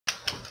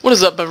What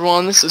is up,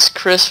 everyone? This is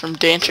Chris from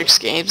Dantrix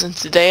Games, and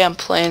today I'm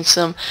playing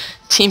some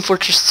Team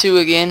Fortress 2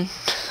 again.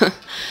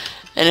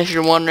 And if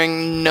you're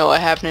wondering, no, I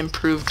haven't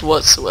improved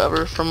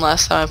whatsoever from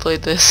last time I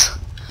played this.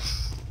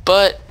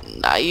 But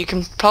you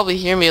can probably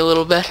hear me a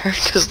little better,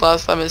 because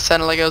last time it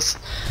sounded like I was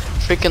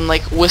freaking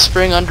like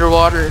whispering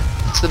underwater.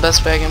 It's the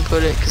best way I can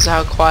put it, because of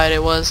how quiet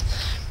it was.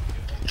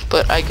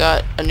 But I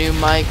got a new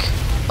mic.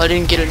 Well, I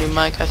didn't get a new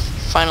mic. I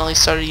finally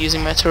started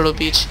using my Turtle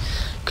Beach.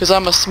 Because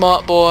I'm a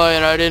smart boy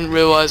and I didn't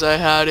realize I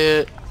had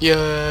it.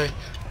 Yay.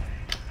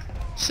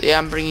 So yeah,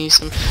 I'm bringing you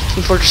some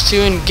Team Fortress 2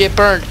 and get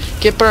burned.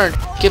 Get burned.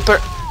 Get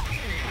burned.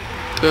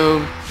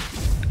 Boom.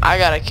 I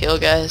got a kill,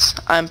 guys.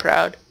 I'm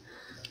proud.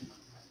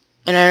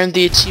 And I earned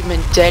the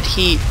achievement Dead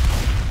Heat.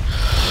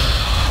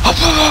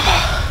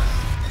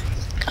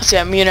 So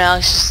yeah, me and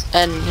Alex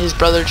and his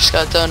brother just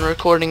got done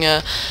recording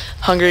a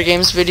Hunger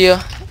Games video.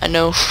 I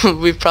know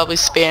we've probably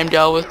spammed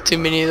y'all with too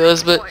many of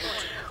those, but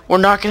we're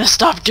not gonna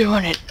stop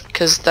doing it.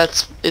 Because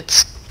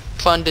it's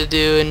fun to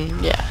do,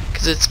 and yeah,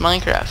 because it's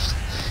Minecraft.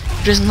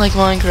 Who doesn't like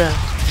Minecraft?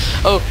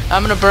 Oh,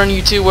 I'm gonna burn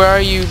you too. Where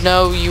are you?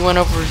 No, you went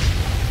over.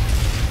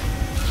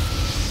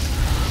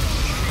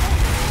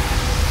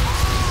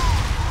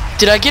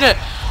 Did I get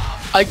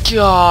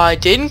I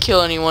didn't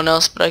kill anyone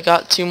else, but I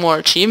got 2 more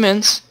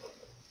achievements.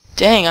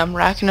 Dang, I'm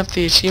racking up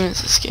the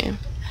achievements this game.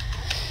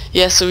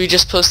 Yeah, so we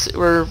just posted,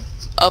 we're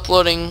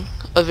uploading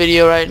a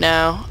video right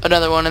now,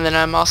 another one, and then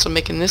I'm also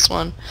making this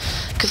one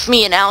because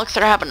me and Alex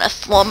are having a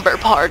slumber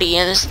party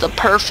and it's the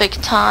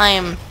perfect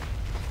time.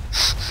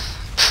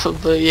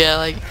 But yeah,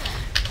 like,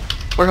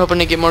 we're hoping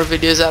to get more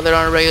videos out there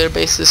on a regular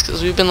basis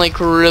because we've been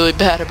like really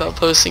bad about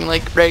posting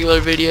like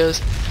regular videos.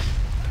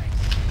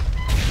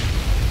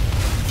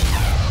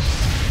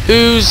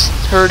 Who's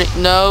hurting?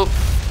 No,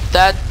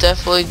 that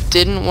definitely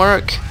didn't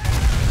work.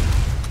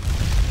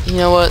 You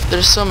know what,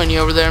 there's so many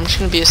over there. I'm just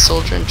gonna be a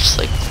soldier and just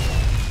like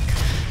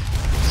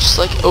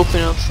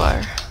open up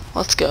fire.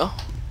 Let's go.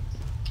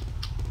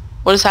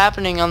 What is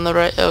happening on the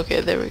right?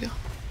 Okay, there we go.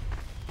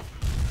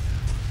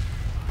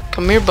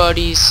 Come here,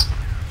 buddies.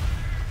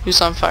 Who's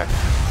on fire?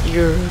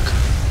 Yerg.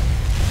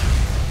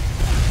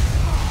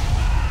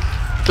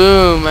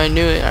 Boom, I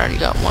knew it. I already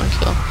got 1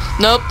 kill.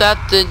 Nope,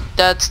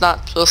 that's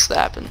not supposed to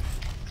happen.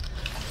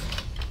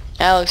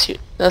 Alex,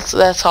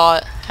 that's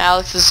hot.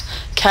 Alex is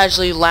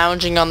casually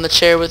lounging on the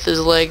chair with his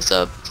legs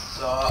up.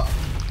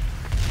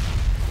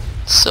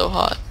 So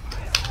hot.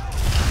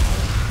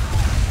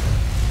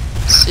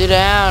 Sit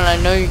down, I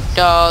know you.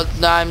 Oh,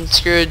 I'm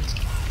screwed.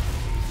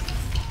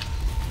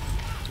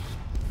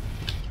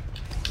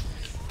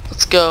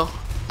 Let's go.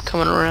 I'm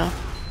coming around.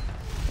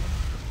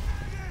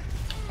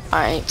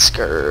 I ain't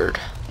scared.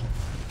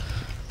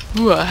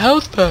 Ooh, a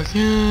health pack,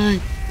 yay!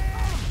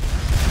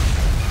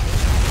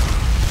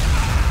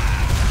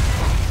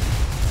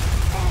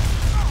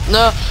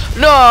 No,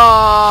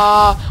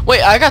 no!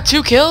 Wait, I got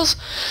 2 kills?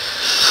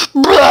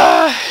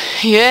 Bruh!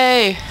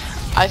 Yay!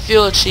 I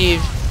feel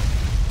achieved.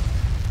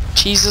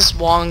 Jesus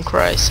Wong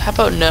Christ. How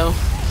about no?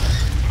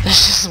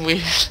 That's just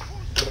weird.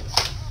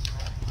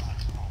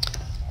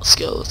 Let's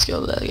go.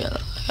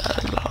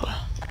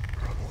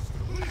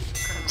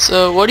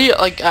 So what do you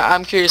like?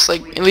 I'm curious.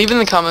 Like, leave in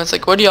the comments.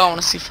 Like, what do y'all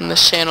want to see from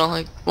this channel?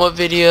 Like, what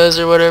videos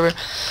or whatever.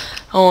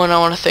 Oh, and I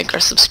want to thank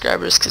our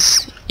subscribers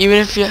because even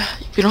if you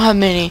don't have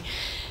many,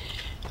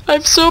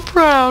 I'm so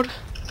proud.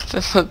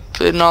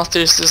 But in all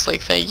seriousness,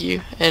 like, thank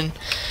you, and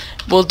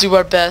we'll do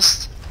our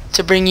best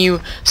to bring you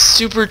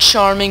super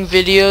charming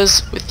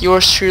videos with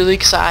yours truly,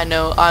 because I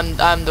know I'm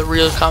the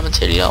real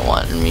commentator y'all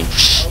want. I mean,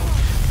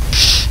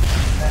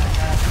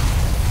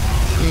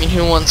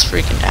 who wants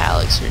freaking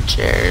Alex or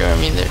Jared? I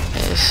mean, they're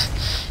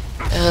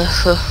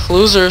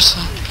losers.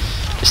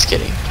 Just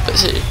kidding. But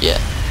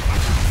yeah,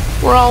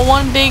 we're all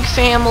one big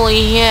family.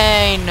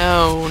 Yay!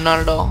 No,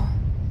 not at all.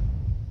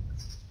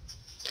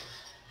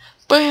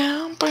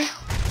 Bam, bam,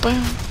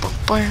 bam,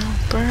 bam,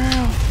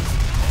 bam.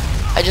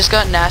 I just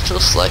got natural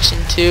selection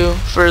too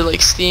for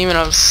like Steam, and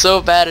I'm so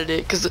bad at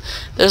it because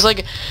there's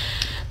like,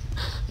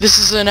 this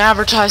is an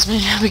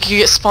advertisement. We could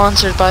get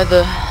sponsored by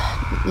the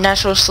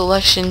natural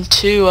selection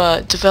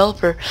 2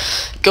 developer.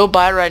 Go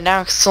buy it right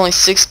now because it's only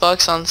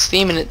 $6 on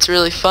Steam, and it's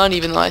really fun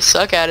even though I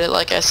suck at it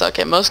like I suck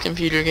at most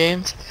computer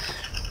games.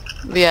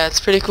 But yeah,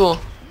 it's pretty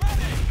cool,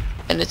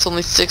 and it's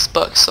only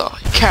 $6, so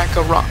you can't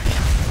go wrong.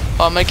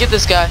 Oh, I'm gonna get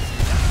this guy.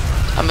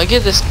 I'm gonna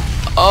get this.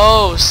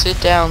 Oh,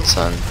 sit down,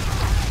 son.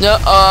 No,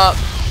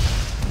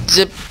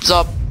 zip,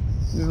 zop,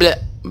 bleh,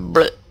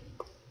 bleh.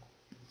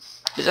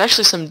 There's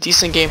actually some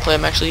decent gameplay.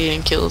 I'm actually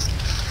getting kills.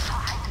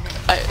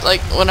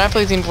 Like, when I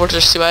play Team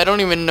Fortress 2, I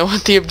don't even know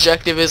what the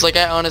objective is. Like,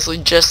 I honestly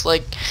just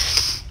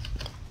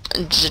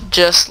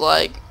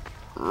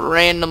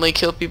randomly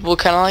kill people,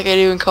 kind of like I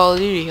do in Call of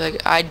Duty.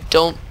 Like,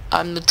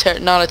 I'm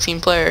not a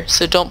team player,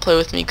 so don't play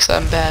with me because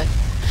I'm bad.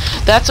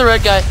 That's a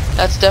red guy.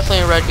 That's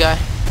definitely a red guy.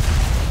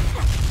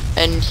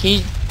 And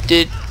he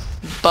did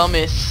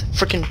bummeth.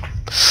 Freaking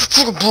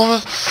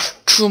bummeth.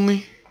 Kill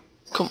me.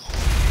 Come on.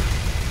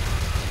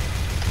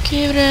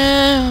 Give it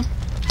up.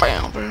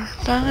 Bam, bam,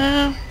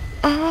 bam.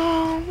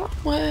 Oh,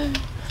 way.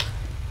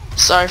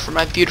 Sorry for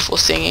my beautiful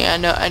singing. I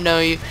know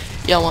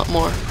y'all want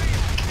more.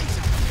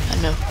 I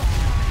know.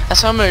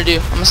 That's what I'm gonna do.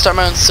 I'm gonna start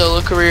my own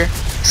solo career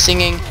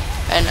singing,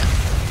 and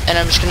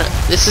I'm just gonna.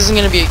 This isn't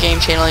gonna be a game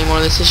channel anymore.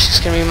 This is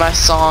just gonna be my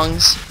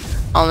songs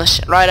on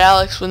the right,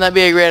 Alex? Wouldn't that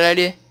be a great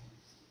idea?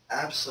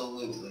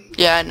 Absolutely.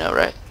 Yeah, I know,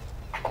 right?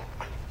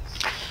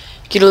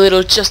 Get a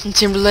little Justin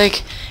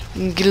Timberlake,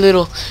 and get a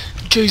little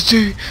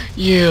Jay-Z.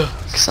 Yeah,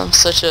 cause I'm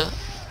such a.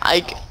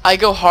 I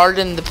go hard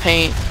in the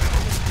paint.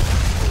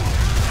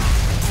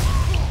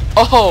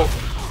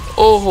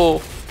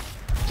 Oh.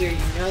 Dude, you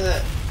know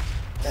that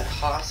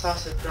hot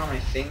sauce I put on my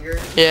finger?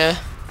 Yeah.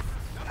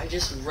 I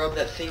just rubbed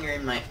that finger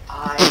in my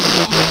eye.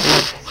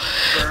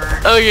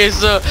 Burn. Okay,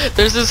 so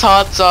there's this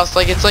hot sauce.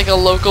 Like, it's like a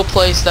local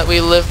place that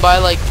we live by.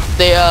 Like,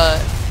 they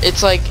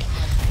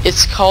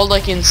it's called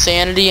like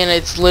Insanity, and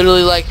it's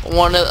literally like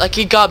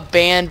it got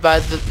banned by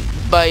the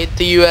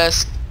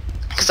US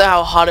because of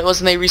how hot it was,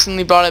 and they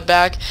recently brought it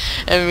back,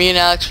 and me and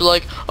Alex were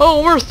like,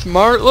 oh, we're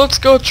smart, let's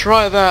go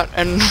try that,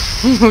 and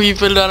we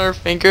put it on our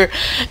finger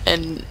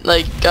and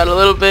like got a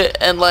little bit,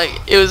 and like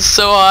it was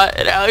so hot,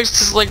 and Alex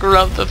just like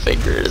rubbed the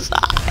finger in his eye.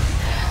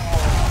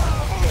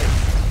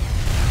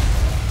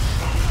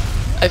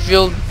 I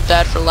feel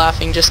bad for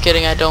laughing. Just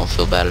kidding, I don't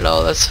feel bad at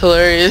all. That's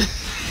hilarious.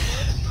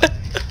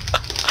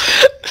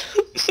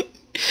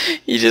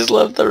 You just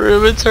left the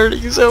room. It's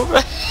hurting so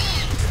bad.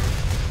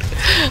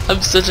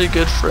 I'm such a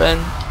good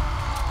friend.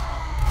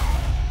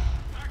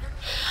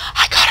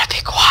 I gotta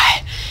be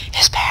quiet.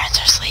 His parents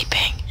are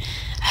sleeping.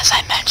 As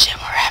I mentioned,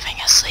 we're having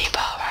a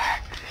sleepover.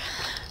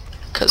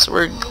 Cause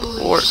we're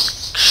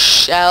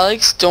shh,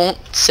 Alex, don't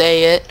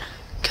say it.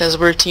 Cause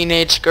we're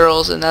teenage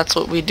girls, and that's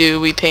what we do.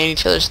 We paint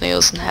each other's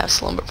nails and have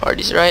slumber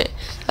parties, right?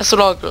 That's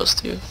what all girls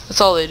do. That's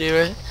all they do,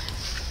 right?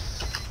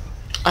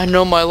 I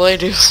know my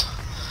ladies.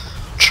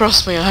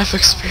 Trust me, I have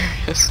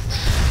experience.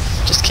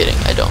 Just kidding,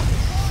 I don't.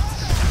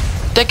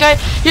 That guy,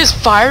 he has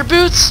fire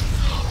boots?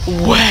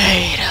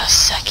 Wait a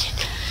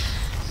second.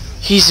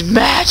 He's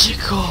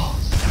magical.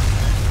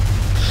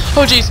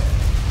 Oh jeez.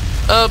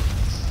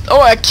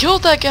 Oh, I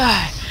killed that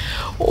guy.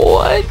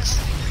 What?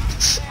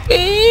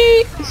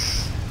 Sweet.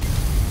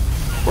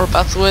 We're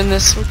about to win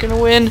this. We're gonna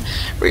win.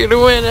 We're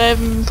gonna win. I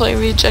haven't been playing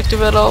the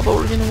objective at all, but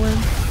we're gonna win.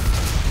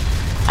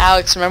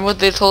 Alex, remember what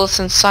they told us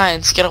in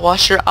science. You gotta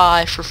wash your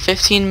eye for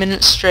 15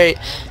 minutes straight.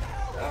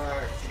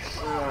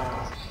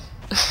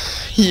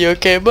 You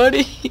okay,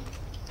 buddy?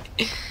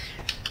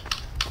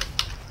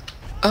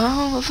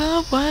 All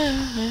the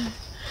way.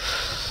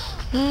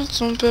 It's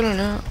better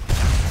now.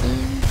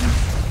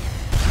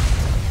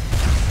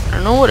 I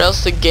don't know what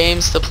else the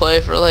games to play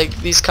for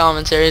like these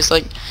commentaries,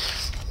 like,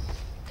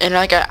 and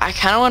like I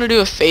kind of want to do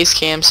a face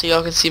cam so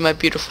y'all can see my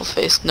beautiful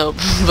face. Nope,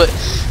 but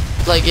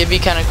like it'd be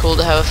kind of cool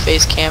to have a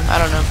face cam. I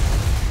don't know.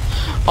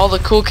 All the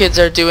cool kids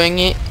are doing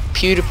it.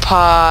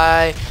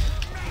 PewDiePie,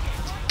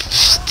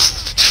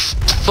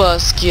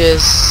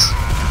 Fuscus.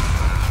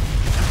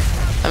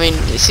 I mean,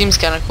 it seems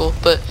kind of cool,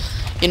 but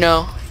you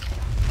know,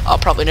 I'll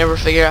probably never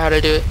figure out how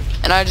to do it.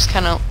 And I just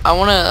kind of, I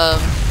want to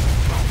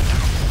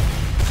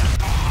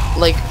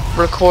like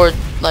record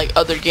like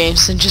other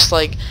games and just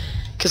like,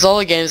 cause all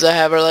the games I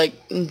have are like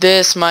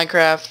this,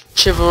 Minecraft,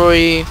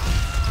 Chivalry,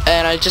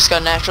 and I just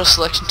got Natural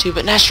Selection 2,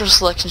 but Natural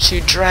Selection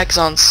 2 drags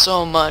on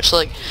so much.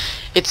 Like,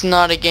 it's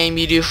not a game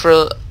you do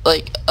for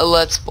like a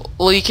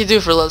well, you could do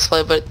it for Let's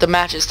Play, but the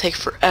matches take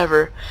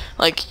forever.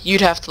 Like,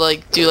 you'd have to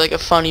like do like a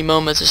funny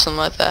moments or something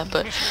like that,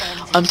 but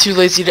I'm too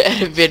lazy to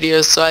edit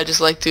videos, so I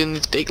just like doing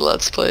these big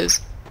Let's Plays.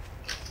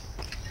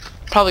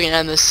 Probably gonna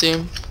end this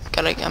soon.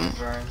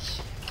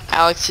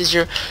 Alex, is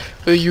your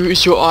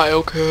eye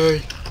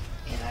okay?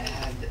 And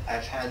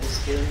I've had this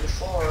feeling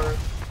before.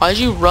 Why'd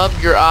you rub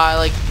your eye,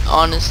 like,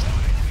 honest?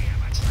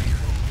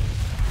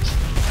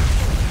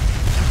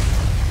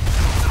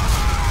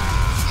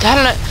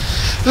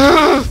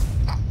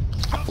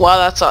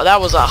 Wow, that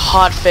was a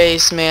hot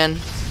face, man.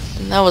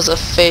 And that was a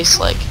face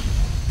like,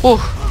 whew.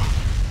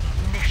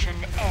 Mission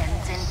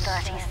ends in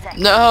 30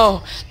 seconds.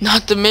 No,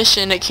 not the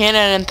mission. It can't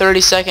end in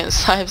 30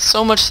 seconds. I have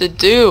so much to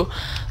do.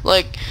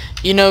 Like,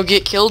 you know,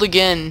 get killed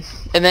again,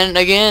 and then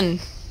again,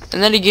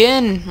 and then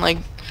again. Like,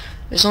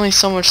 there's only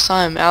so much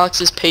time.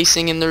 Alex is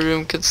pacing in the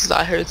room because his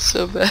eye hurts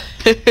so bad.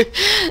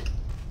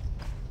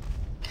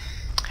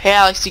 Hey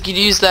Alex, you could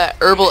use that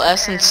herbal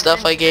essence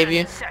stuff I gave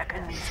you.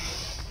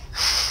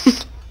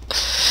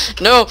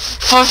 No,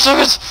 5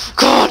 seconds.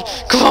 Come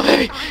on,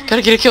 baby.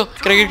 Gotta get a kill.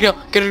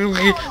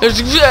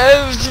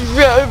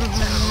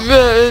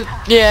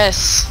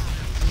 Yes,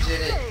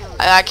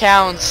 that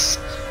counts.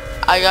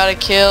 I got a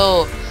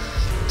kill.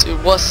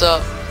 Dude, what's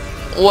up?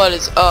 What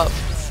is up?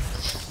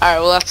 Alright,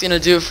 well that's gonna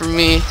do it for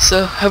me.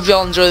 So, hope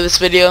y'all enjoyed this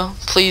video.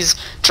 Please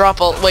drop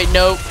a... Wait,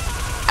 no.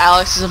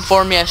 Alex has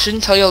informed me I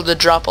shouldn't tell y'all to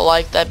drop a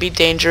like. That'd be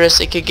dangerous.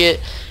 It could get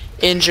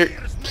injured.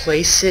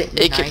 Place it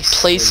nicely. It could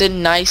place it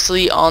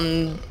nicely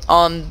on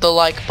the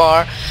like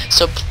bar.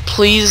 So,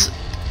 please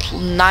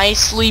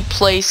nicely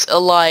place a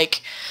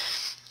like.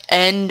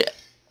 And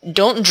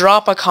don't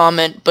drop a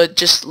comment, but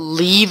just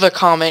leave a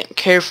comment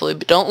carefully.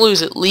 But don't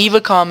lose it. Leave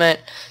a comment.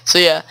 So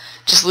yeah,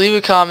 just leave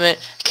a comment.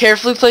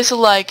 Carefully place a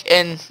like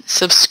and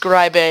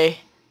subscribe. That'd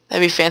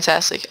be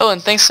fantastic. Oh,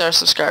 and thanks to our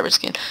subscribers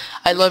again.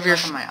 I love your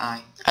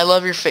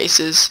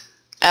faces.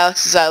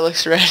 Alex's eye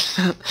looks red.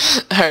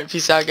 Alright,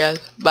 peace out, guys.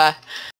 Bye.